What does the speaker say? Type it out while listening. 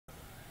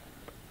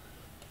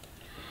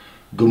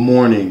Good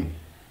morning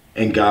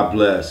and God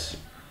bless.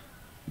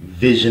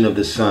 Vision of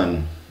the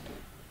Sun.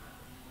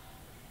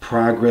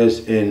 Progress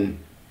in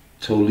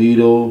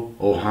Toledo,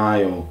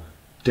 Ohio,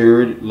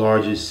 third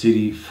largest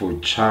city for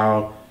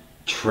child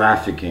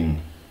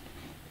trafficking.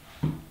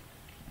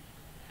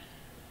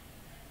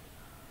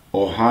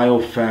 Ohio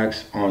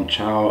facts on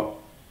child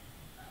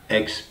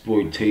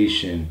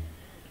exploitation.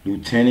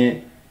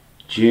 Lieutenant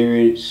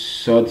Jared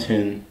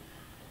Sutton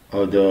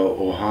of the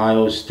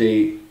Ohio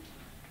State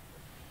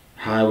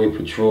Highway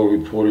Patrol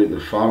reported the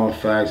following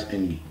facts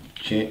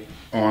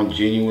on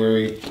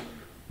January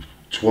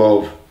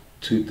 12,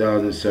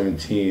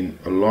 2017.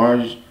 A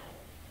large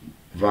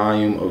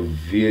volume of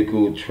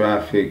vehicle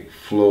traffic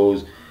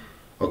flows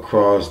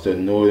across the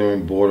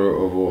northern border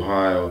of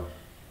Ohio,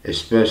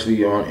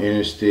 especially on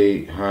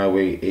Interstate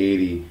Highway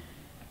 80.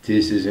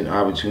 This is an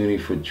opportunity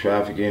for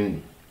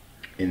trafficking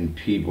in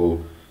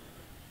people.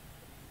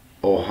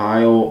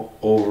 Ohio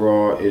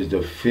overall is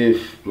the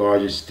fifth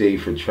largest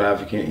state for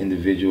trafficking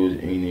individuals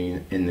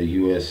in the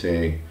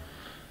USA.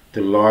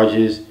 The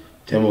largest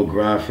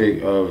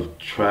demographic of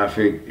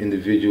trafficked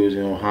individuals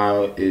in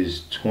Ohio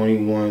is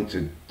 21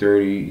 to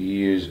 30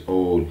 years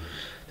old.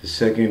 The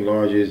second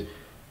largest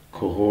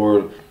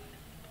cohort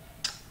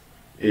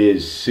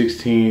is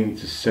 16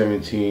 to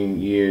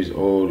 17 years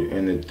old,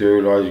 and the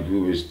third largest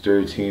group is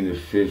 13 to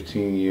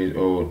 15 years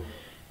old.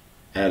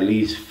 At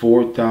least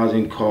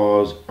 4,000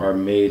 calls are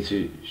made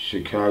to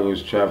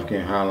Chicago's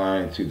trafficking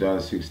hotline in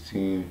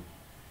 2016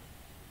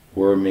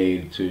 were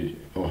made to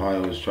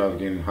Ohio's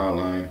trafficking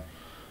hotline.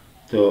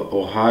 The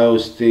Ohio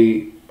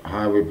State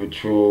Highway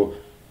Patrol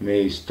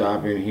made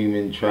stopping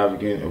human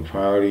trafficking a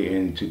priority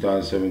in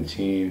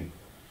 2017.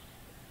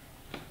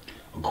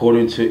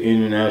 According to the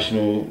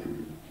International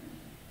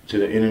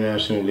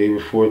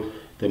Labor Force,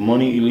 the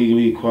money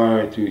illegally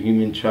acquired through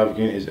human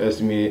trafficking is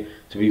estimated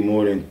to be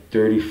more than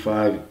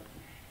 $35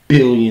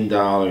 billion.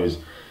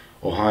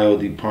 Ohio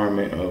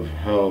Department of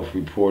Health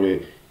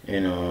reported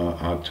in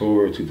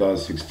October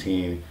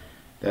 2016.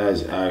 That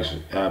is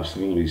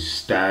absolutely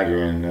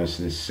staggering. That's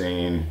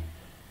insane.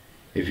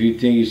 If you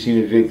think you've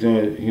seen a victim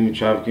of human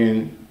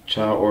trafficking,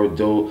 child or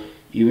adult,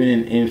 even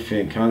an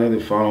infant, contact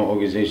the following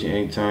organization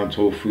anytime,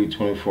 toll free,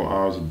 24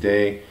 hours a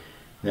day.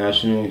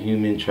 National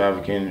Human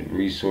Trafficking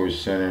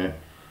Resource Center,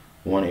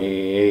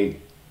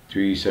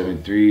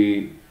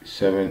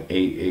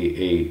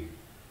 1-888-373-7888.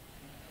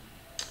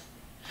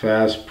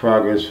 Fast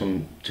progress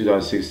from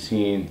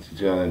 2016 to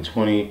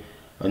 2020.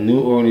 A new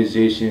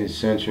organization in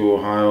Central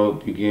Ohio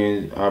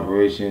began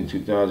operation in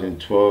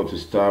 2012 to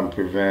stop and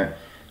prevent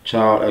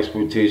child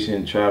exploitation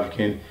and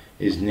trafficking.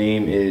 Its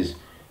name is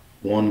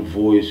One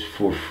Voice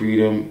for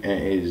Freedom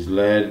and is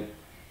led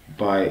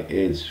by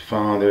its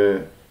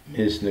founder,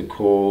 Ms.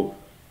 Nicole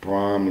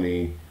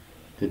Bromley.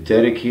 The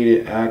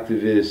dedicated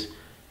activist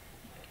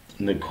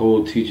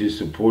Nicole teaches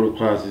supportive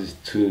classes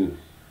to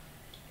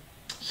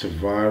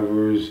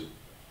survivors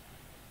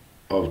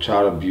of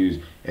child abuse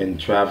and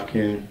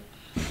trafficking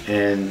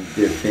and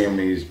their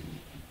families,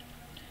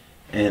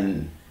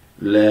 and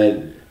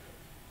lead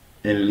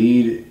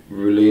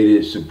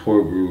related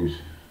support groups.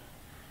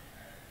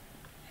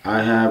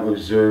 I have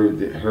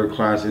observed her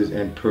classes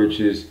and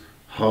purchased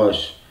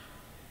Hush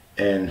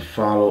and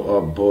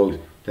follow-up books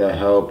that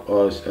help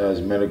us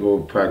as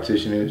medical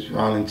practitioners,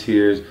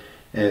 volunteers,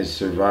 and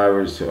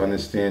survivors to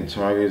understand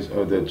targets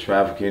of the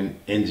trafficking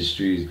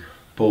industries,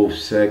 both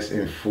sex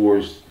and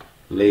forced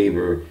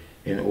labor,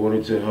 in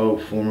order to help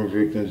former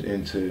victims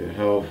into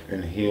health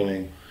and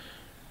healing.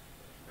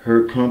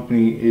 Her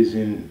company is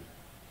an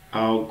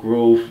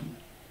outgrowth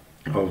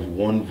of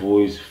One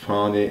Voice,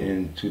 founded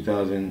in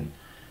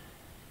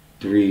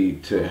 2003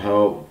 to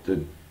help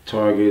the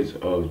targets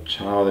of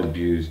child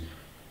abuse.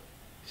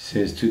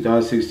 Since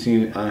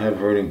 2016, I have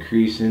heard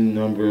increasing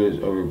numbers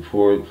of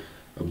reports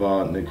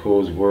about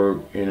Nicole's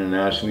work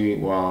internationally,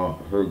 while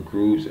her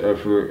group's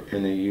effort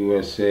in the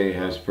USA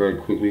has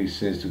spread quickly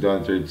since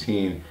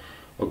 2013.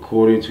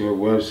 According to her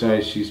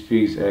website, she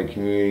speaks at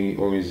community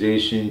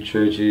organizations,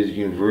 churches,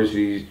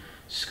 universities,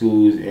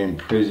 schools, and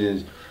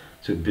prisons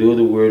to build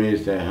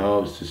awareness that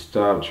helps to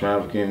stop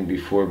trafficking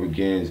before it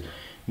begins.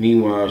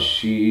 Meanwhile,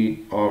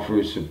 she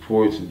offers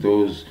support to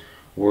those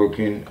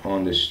working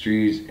on the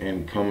streets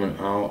and coming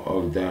out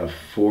of that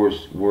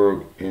forced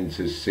work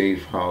into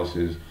safe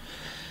houses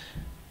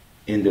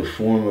in the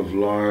form of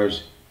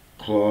large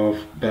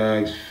cloth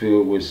bags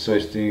filled with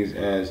such things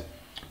as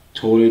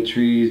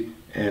toiletries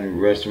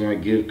and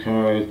restaurant gift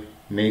cards,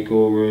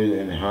 makeovers,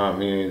 and hot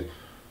meals.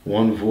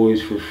 One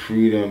Voice for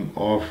Freedom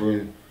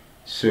offering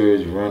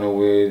serves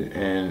runaways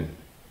and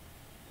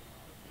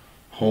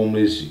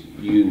homeless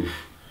youth,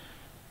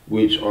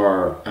 which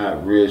are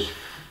at risk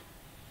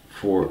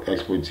for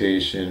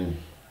exploitation.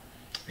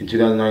 In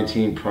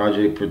 2019,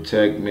 Project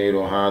Protect made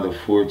Ohio the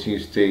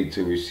 14th state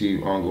to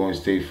receive ongoing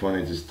state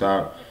funding to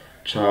stop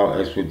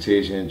child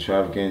exploitation and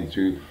trafficking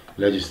through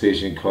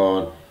legislation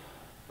called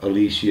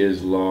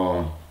Alicia's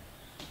Law.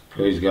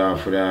 Praise God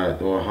for that.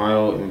 The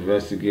Ohio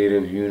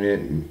Investigative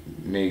Unit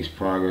makes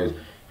progress.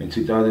 In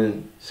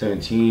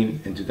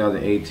 2017 and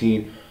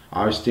 2018,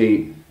 Our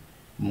state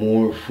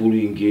more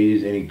fully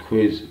engages and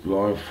equips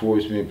law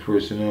enforcement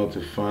personnel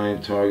to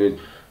find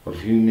targets of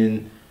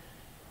human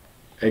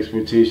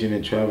exploitation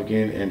and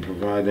trafficking and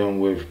provide them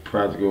with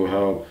practical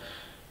help.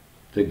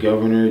 The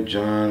governor,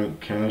 John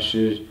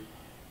Kasich,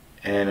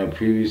 and a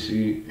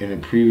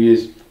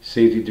previous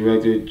safety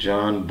director,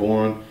 John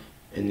Bourne,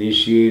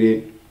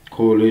 initiated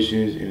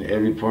coalitions in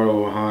every part of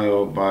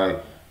Ohio by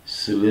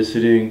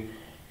soliciting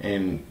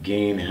and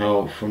gain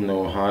help from the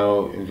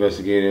Ohio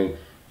Investigative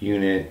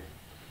Unit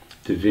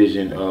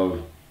Division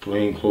of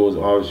Plainclothes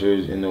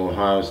Officers in the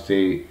Ohio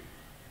State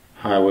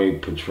Highway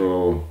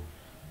Patrol.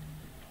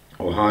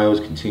 Ohio's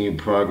continued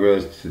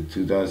progress to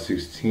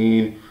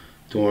 2016.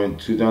 During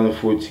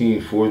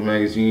 2014, Forbes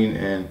magazine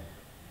and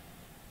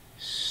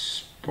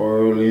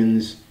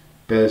Sparlin's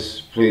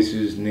Best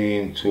Places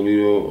named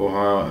Toledo,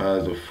 Ohio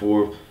as the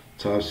fourth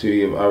top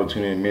city of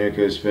opportunity in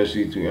America,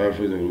 especially through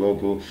efforts of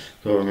local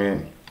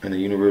government and the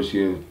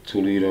University of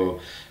Toledo.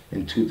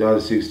 In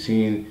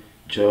 2016,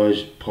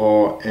 Judge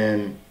Paul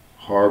M.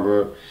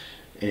 Harbour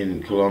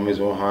in Columbus,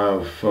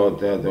 Ohio, felt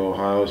that the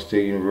Ohio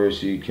State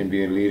University can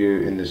be a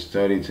leader in the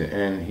study to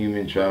end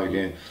human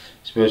trafficking,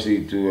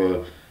 especially through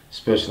a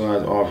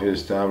specialized office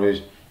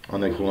established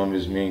on the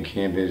Columbus main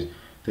campus.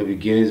 The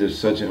beginnings of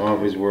such an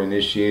office were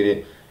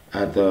initiated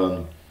at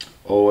the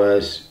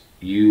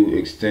OSU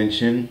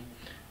Extension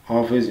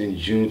Office in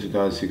June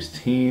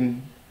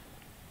 2016.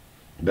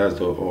 That's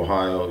the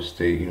Ohio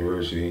State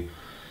University.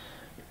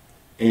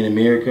 In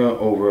America,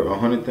 over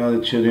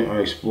 100,000 children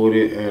are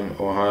exploited, and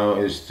Ohio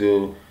is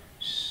still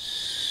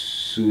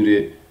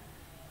cited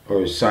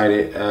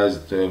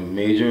as the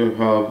major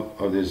hub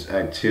of this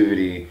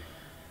activity,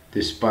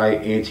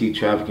 despite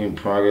anti-trafficking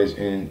progress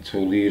in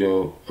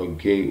Toledo, a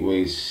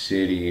gateway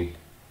city.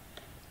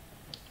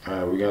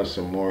 Alright, we got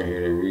some more here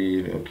to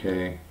read,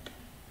 okay.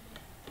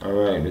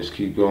 Alright, let's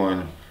keep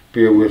going.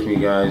 Bear with me,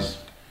 guys.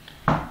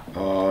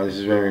 This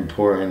is very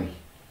important.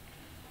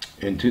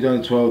 In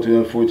 2012,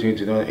 2014,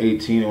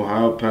 2018,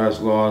 Ohio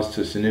passed laws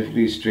to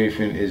significantly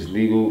strengthen its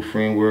legal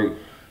framework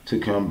to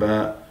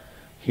combat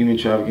human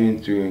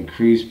trafficking through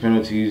increased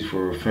penalties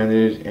for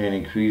offenders and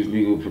increased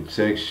legal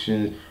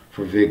protections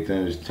for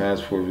victims.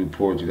 Task Force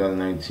Report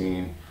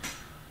 2019.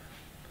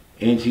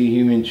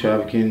 Anti-Human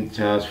Trafficking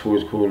Task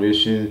Force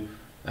Coalition.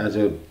 As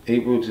of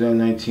April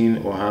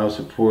 2019, Ohio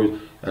supports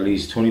at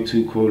least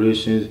 22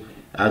 coalitions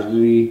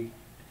actively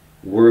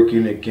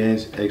working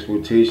against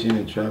exploitation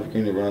and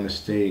trafficking around the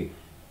state.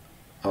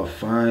 A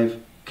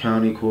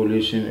 5-county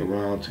coalition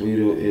around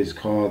Toledo is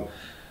called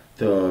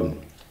the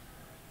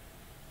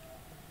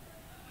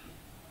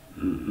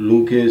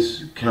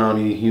Lucas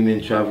County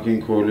Human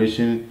Trafficking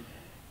Coalition.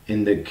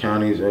 In the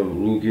counties of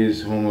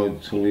Lucas, home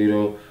of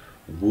Toledo,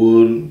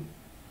 Wood,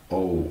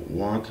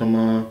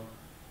 Owatonna,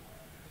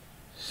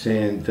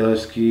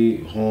 Sandusky,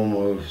 home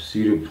of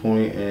Cedar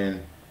Point,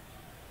 and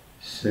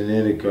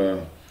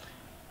Seneca.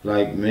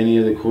 Like many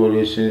of the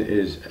coalition,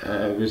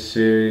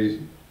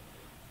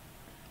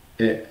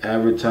 it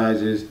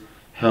advertises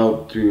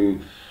help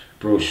through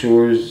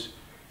brochures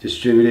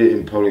distributed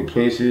in public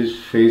places,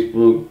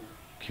 Facebook,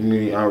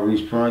 community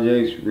outreach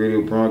projects,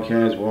 radio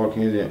broadcasts,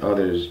 walk-ins, and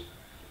others.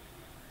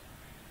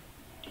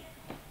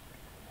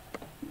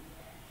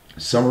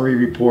 Summary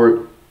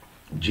report,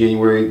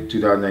 January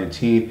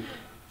 2019.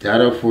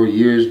 Data for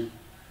years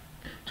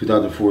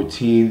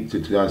 2014 to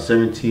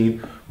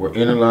 2017 were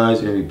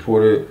analyzed and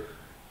reported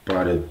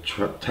by the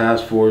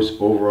task force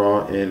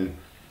overall in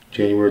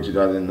January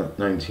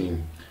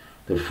 2019.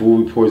 The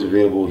full report is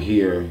available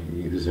here.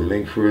 There's a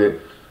link for it.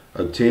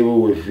 A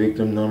table with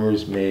victim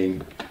numbers may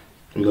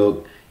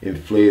look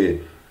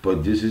inflated,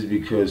 but this is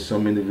because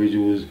some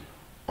individuals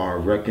are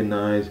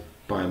recognized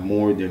by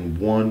more than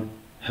one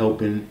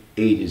helping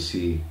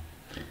agency.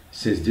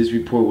 Since this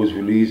report was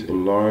released, a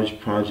large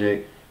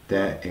project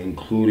that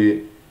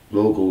included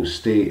local,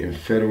 state, and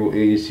federal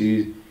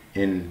agencies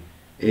and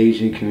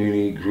Asian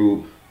community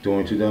group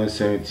during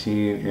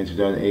 2017 and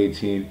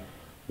 2018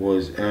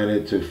 was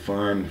added to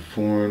find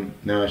foreign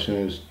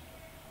nationals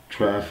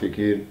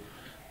trafficked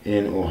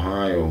in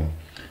Ohio.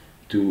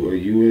 Through a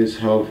U.S.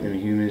 Health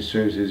and Human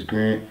Services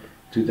grant,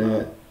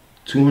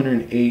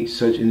 208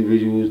 such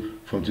individuals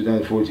from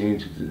 2014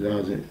 to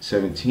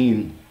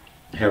 2017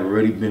 have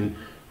already been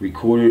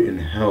recorded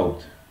and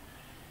helped.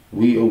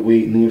 We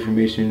await new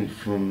information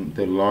from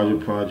the larger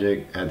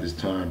project at this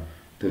time.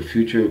 The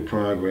future of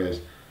progress.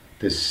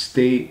 The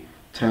state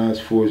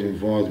task force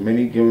involves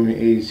many government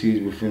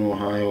agencies within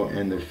Ohio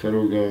and the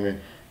federal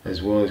government,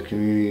 as well as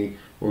community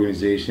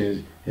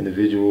organizations,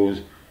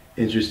 individuals,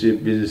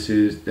 interested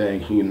businesses that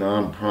include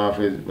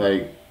nonprofits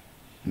like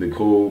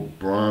Nicole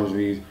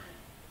Bromley's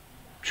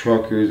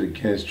Truckers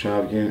Against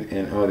Trafficking,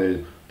 and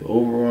others. The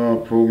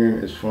overall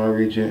program is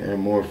far-reaching and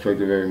more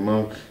effective every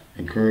month,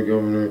 and current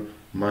Governor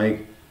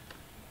Mike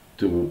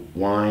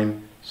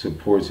DeWine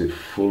supports it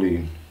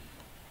fully.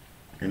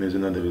 And there's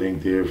another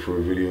link there for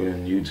a video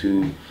on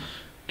YouTube.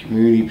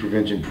 Community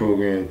Prevention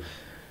Program.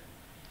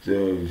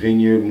 The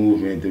Vineyard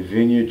Movement. The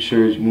Vineyard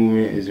Church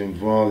movement is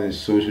involved in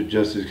social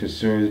justice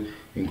concerns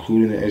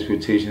including the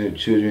exploitation of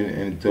children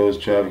and adults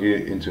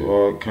trafficked into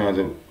all kinds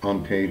of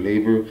unpaid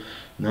labor,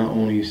 not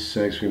only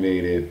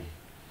sex-related.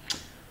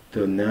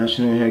 The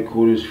national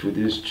headquarters for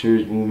this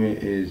church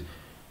movement is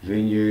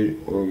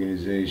Vineyard.org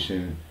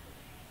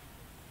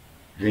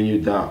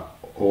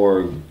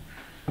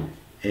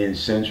in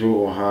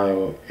Central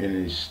Ohio,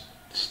 an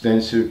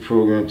extensive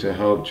program to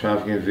help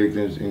trafficking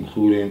victims,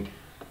 include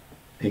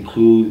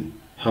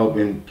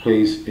helping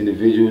place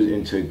individuals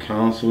into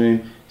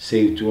counseling,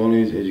 safe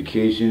dwellings,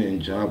 education,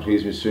 and job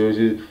placement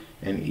services,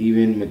 and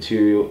even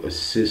material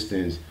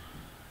assistance.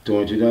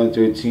 During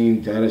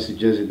 2013, data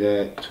suggested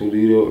that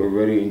Toledo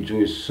already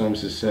enjoys some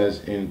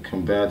success in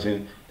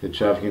combating the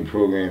trafficking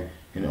program.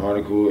 An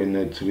article in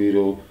the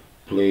Toledo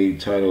Blade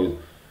titled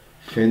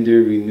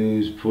 "Fender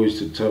Renews Push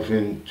to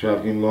Toughen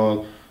Trafficking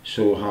Laws"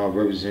 show how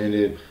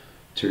Representative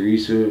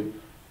Teresa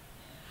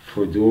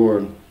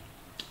Fedor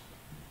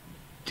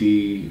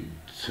de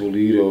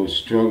Toledo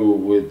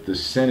struggled with the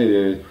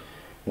senator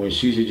when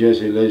she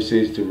suggested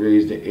legislators to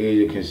raise the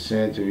age of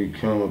consent to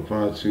become a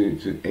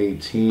prostitute to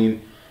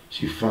 18.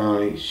 She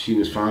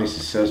was finally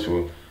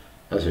successful.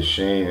 That's a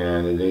shame,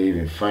 man, that they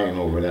even fighting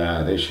over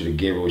that. They should have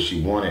gave her what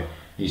she wanted.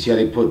 You see how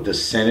they put the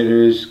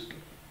senators,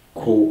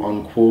 quote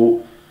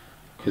unquote,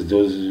 because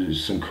those are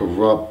some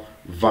corrupt,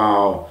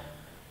 vile,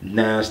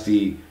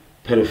 nasty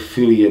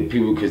pedophilia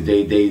people. Because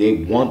they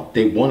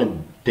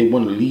wanted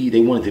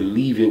to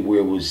leave it where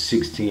it was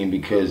 16,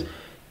 because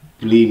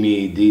believe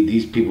me,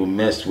 these people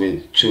messed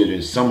with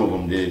children. Some of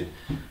them did.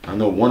 I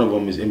know one of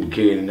them is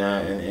implicated in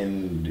that,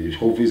 and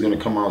hopefully he's going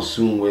to come out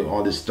soon with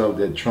all this stuff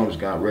that Trump's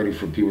got ready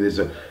for people. It's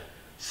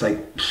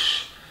like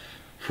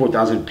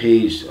 4,000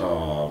 page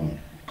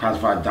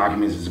classified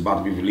documents is about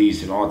to be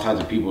released, and all types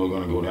of people are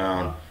going to go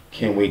down.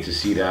 Can't wait to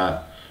see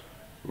that.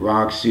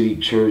 Rock City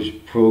Church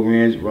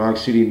programs. Rock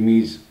City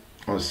meets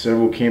on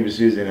several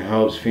campuses and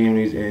helps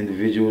families and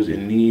individuals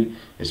in need,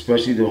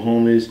 especially the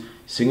homeless,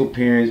 single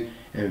parents,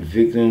 and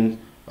victims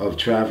of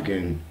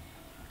trafficking.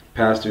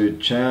 Pastor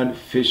Chad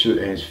Fisher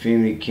and his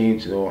family came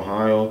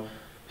to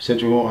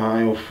Central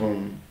Ohio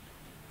from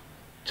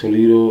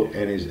Toledo,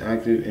 and is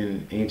active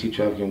in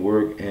anti-trafficking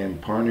work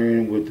and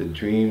partnering with the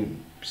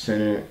Dream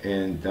Center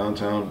in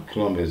downtown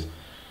Columbus.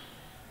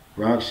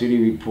 Rock City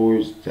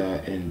reports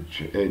that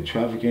a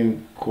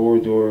trafficking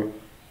corridor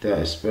that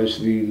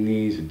especially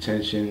needs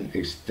attention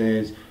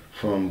extends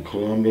from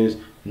Columbus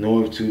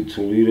north to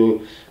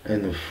Toledo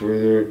and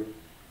further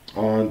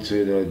on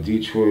to the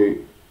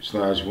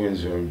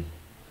Detroit/Windsor.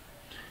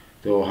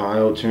 The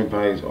Ohio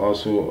Turnpike is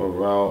also a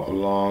route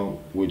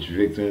along which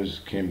victims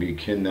can be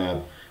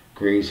kidnapped.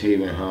 Grace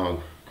Haven House.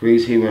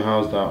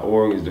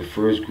 GraceHavenHouse.org is the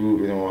first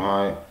group in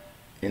Ohio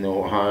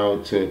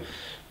to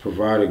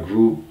provide a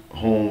group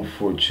home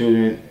for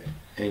children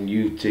and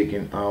youth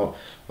taken out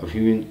of the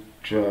human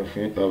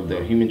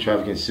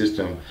trafficking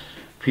system.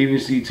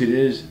 Previously to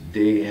this,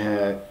 they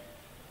had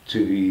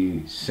to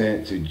be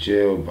sent to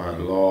jail by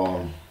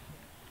law.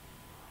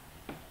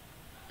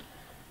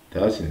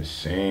 That's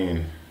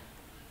insane.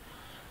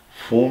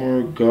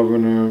 Former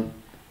governor,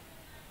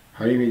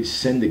 how do you even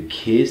send the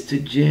kids to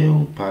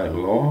jail by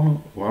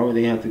law? Why would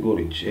they have to go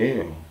to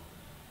jail?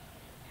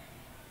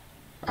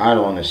 I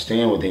don't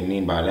understand what they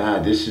mean by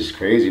that. This is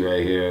crazy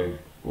right here.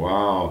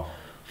 Wow.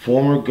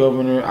 Former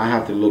governor, I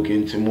have to look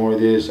into more of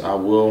this. I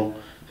will,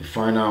 to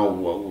find out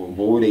what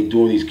were they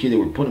doing to these kids. They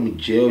were putting them in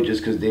jail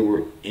just because they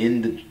were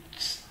in the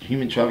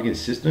human trafficking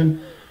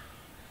system.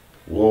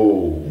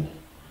 Whoa.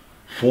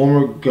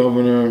 Former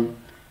Governor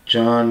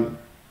John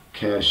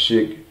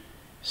Kasich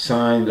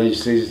signed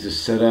legislation to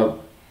set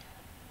up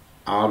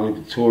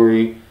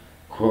obligatory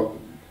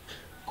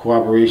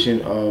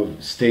cooperation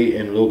of state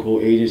and local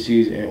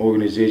agencies and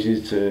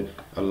organizations to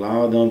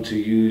allow them to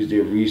use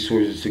their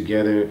resources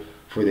together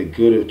for the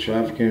good of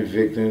trafficking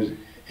victims,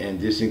 and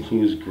this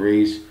includes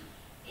Grace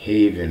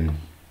Haven.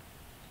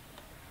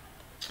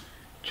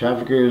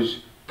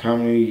 Traffickers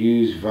commonly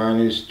use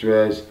violence,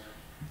 stress,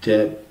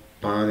 debt,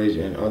 bondage,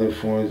 and other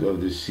forms of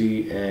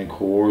deceit and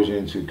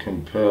coercion to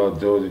compel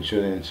adults and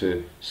children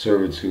into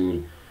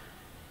servitude.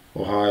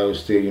 Ohio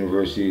State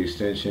University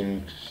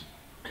Extension,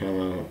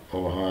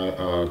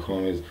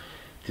 Columbus.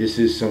 This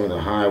is some of the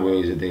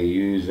highways that they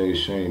use. They're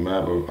showing a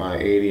map of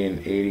I-80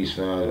 and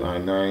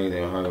 80/I-90,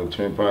 the Ohio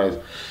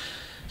Turnpike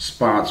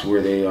spots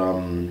where they,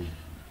 they're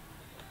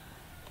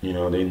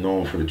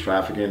known for the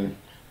trafficking.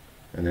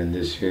 And then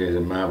this here is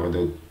a map of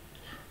the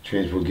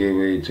transport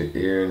gateway to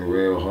air and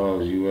rail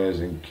hubs, U.S.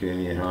 and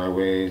Canadian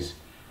highways.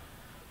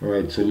 All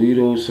right,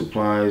 Toledo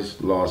supplies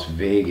Las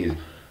Vegas.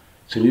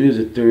 Toledo is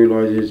the third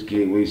largest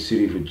gateway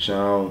city for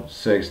child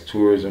sex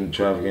tourism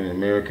trafficking in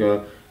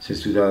America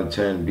since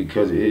 2010.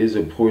 Because it is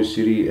a port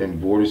city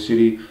and border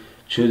city,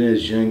 children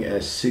as young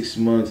as 6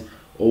 months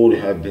old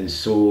have been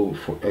sold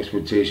for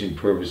exploitation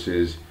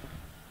purposes.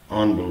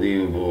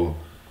 Unbelievable.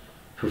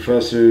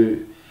 Professor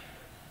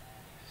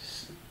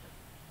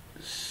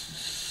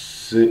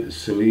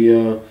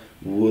Celia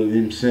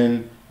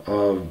Williamson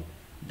of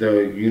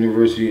the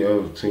University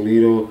of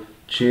Toledo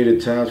chaired a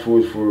task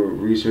force for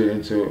research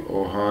into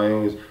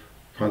Ohio's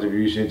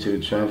contribution to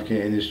the trafficking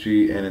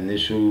industry, and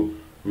initial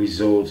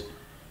results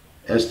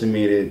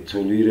estimated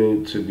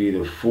Toledo to be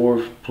the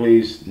 4th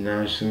place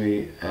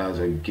nationally as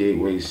a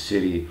gateway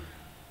city.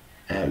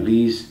 At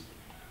least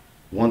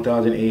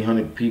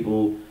 1,800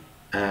 people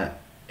at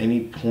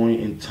any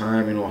point in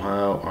time in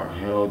Ohio are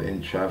held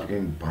in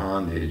trafficking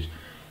bondage,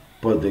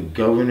 but the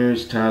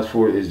governor's task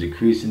force is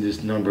decreasing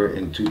this number.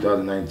 In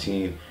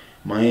 2019,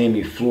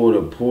 Miami,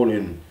 Florida,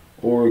 Portland,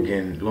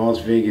 Oregon, Las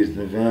Vegas,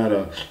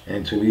 Nevada,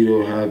 and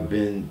Toledo have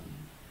been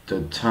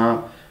the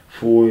top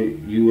 4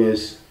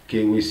 U.S.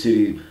 gateway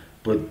cities,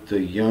 but the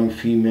young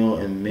female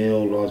and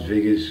male Las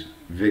Vegas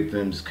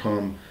victims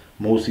come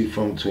mostly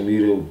from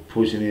Toledo,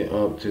 pushing it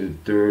up to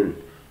the 3rd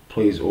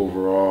place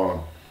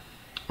overall.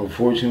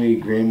 Unfortunately,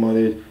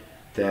 grandmothers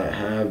that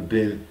have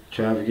been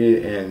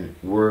trafficked and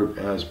worked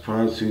as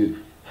prostitutes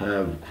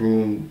have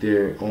groomed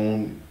their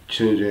own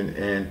children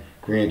and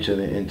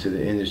grandchildren into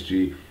the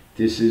industry.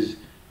 This is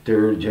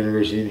 3rd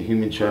generation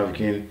human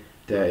trafficking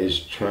that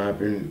is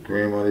trapping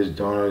grandmothers,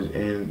 daughters,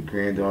 and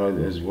granddaughters,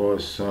 as well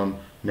as some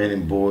men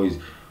and boys.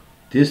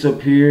 This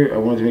up here, I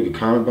wanted to make a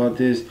comment about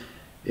this.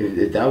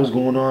 If that was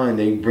going on and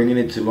they bringing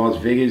it to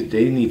Las Vegas,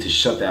 they need to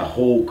shut that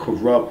whole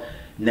corrupt,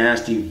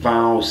 nasty,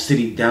 vile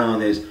city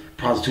down. As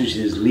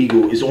prostitution is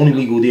legal. It's only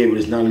legal there, but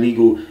it's not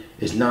legal.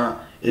 It's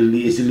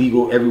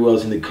illegal everywhere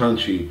else in the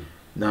country.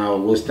 Now,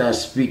 what's that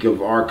speak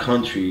of our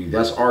country?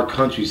 That's our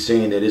country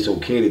saying that it's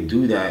okay to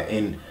do that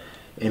in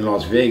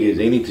Las Vegas.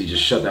 They need to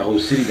just shut that whole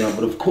city down.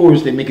 But of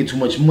course, they're making too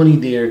much money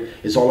there.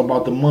 It's all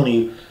about the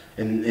money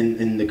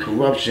and the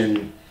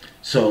corruption.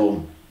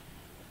 So,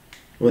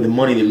 or the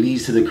money that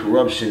leads to the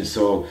corruption.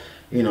 So,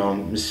 you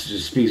know, this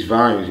just speaks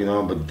volumes, you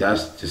know, but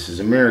this is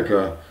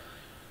America.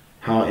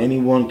 How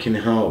anyone can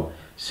help.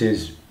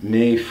 Since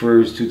May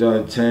 1st,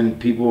 2010,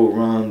 people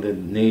around the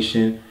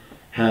nation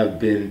have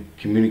been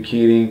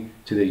communicating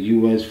to the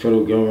U.S.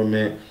 federal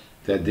government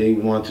that they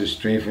want to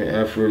strengthen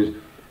efforts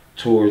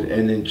towards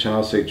ending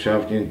child sex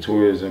trafficking and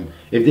tourism.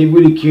 If they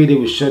really cared, they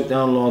would shut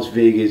down Las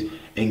Vegas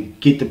and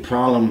get the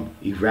problem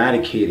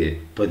eradicated.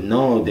 But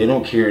no, they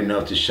don't care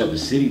enough to shut the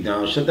city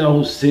down. Shut that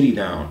whole city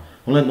down.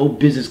 Don't let no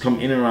business come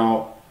in or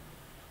out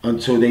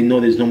until they know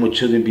there's no more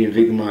children being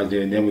victimized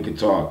there, and then we can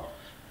talk.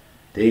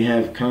 They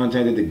have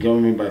contacted the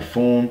government by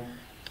phone,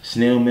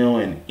 snail mail,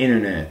 and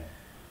internet.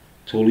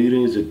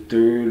 Toledo is the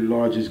 3rd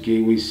largest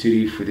gateway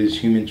city for this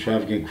human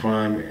trafficking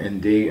crime,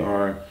 and they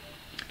are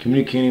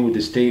communicating with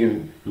the state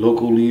and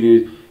local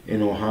leaders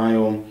in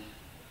Ohio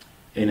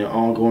in an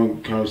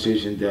ongoing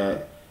conversation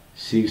that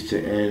seeks to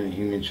end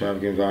human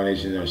trafficking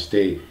violations in our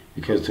state,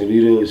 because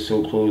Toledo is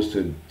so close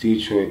to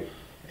Detroit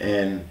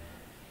and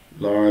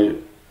large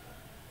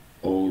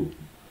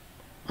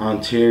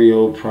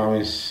Ontario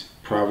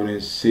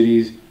Providence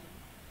cities.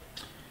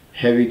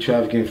 Heavy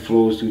trafficking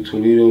flows through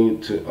Toledo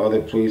to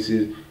other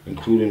places,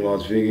 including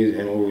Las Vegas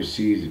and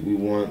overseas. We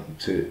want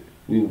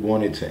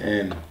it to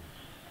end.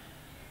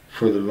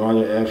 For the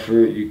larger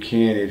effort, you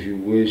can, if you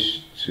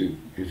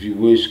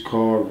wish,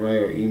 call, write,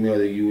 or email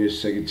the U.S.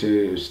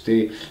 Secretary of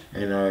State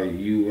and our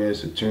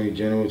U.S. Attorney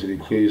General to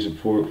declare your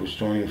support for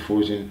strongly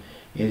enforcing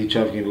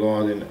anti-trafficking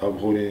laws and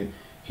upholding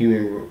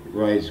human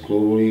rights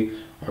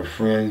globally. Our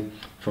friends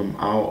from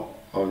out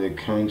of the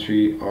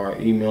country are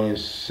emailing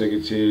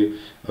Secretary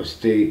of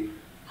State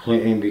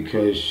Clinton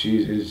because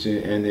she's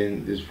interested in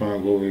ending this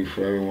problem globally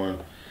for everyone.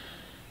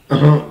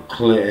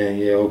 Clinton,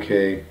 yeah,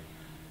 okay.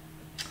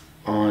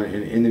 On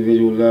an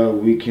individual level,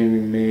 we can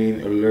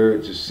remain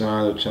alert to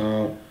signs of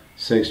child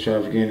sex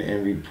trafficking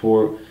and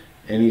report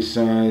any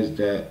signs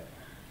that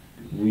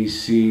we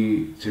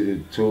see to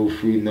the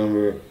toll-free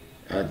number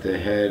at the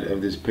head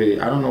of this page.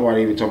 I don't know why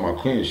they even talking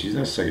about Clinton. She's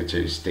not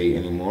Secretary of State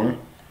anymore.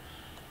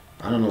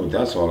 I don't know what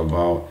that's all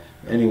about.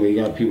 Anyway,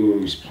 you got people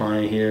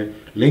replying here.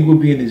 Link will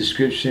be in the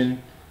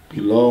description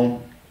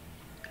below.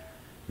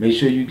 Make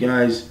sure you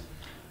guys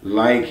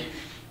like,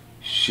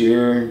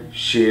 share.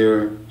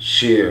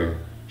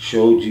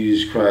 Show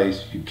Jesus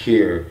Christ you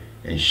care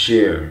and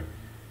share.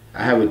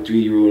 I have a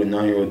 3-year-old and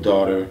 9-year-old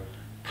daughter.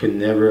 Could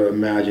never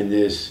imagine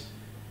this,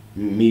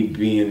 me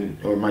being,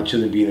 or my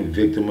children being a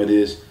victim of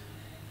this.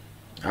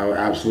 I would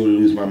absolutely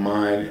lose my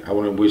mind. I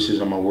wouldn't wish this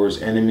on my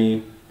worst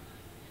enemy.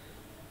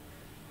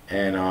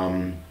 And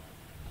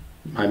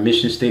my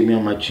mission statement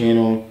on my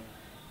channel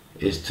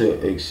is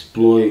to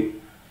exploit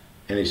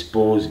and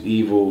expose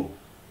evil,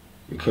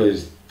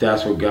 because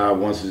that's what God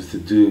wants us to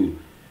do.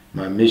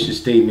 My mission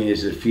statement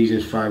is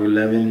Ephesians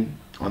 5:11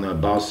 on the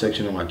About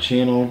section of my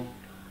channel,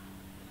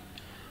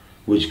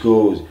 which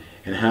goes,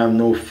 and have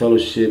no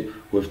fellowship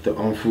with the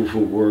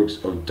unfruitful works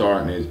of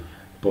darkness,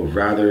 but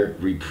rather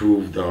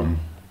reprove them.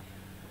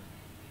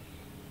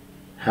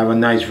 Have a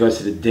nice rest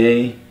of the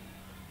day,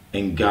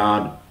 and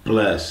God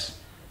bless.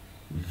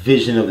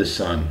 Vision of the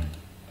Sun.